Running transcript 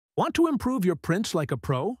Want to improve your prints like a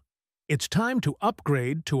pro? It's time to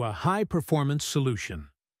upgrade to a high-performance solution.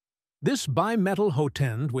 This Bimetal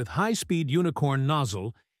Hotend with high-speed Unicorn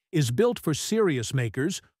Nozzle is built for serious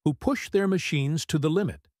makers who push their machines to the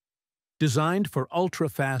limit. Designed for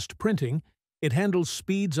ultra-fast printing, it handles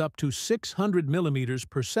speeds up to 600 millimeters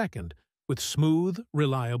per second with smooth,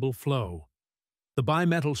 reliable flow. The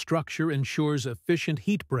bimetal structure ensures efficient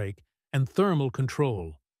heat break and thermal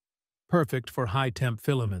control, perfect for high-temp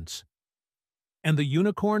filaments. And the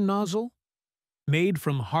Unicorn Nozzle? Made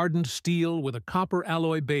from hardened steel with a copper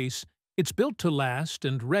alloy base, it's built to last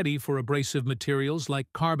and ready for abrasive materials like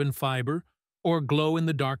carbon fiber or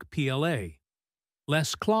glow-in-the-dark PLA.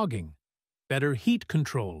 Less clogging, better heat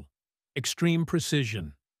control, extreme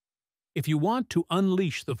precision. If you want to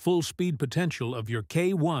unleash the full speed potential of your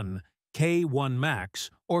K1, K1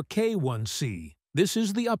 Max, or K1C, this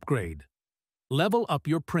is the upgrade. Level up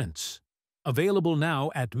your prints. Available now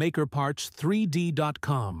at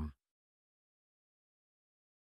makerparts3d.com.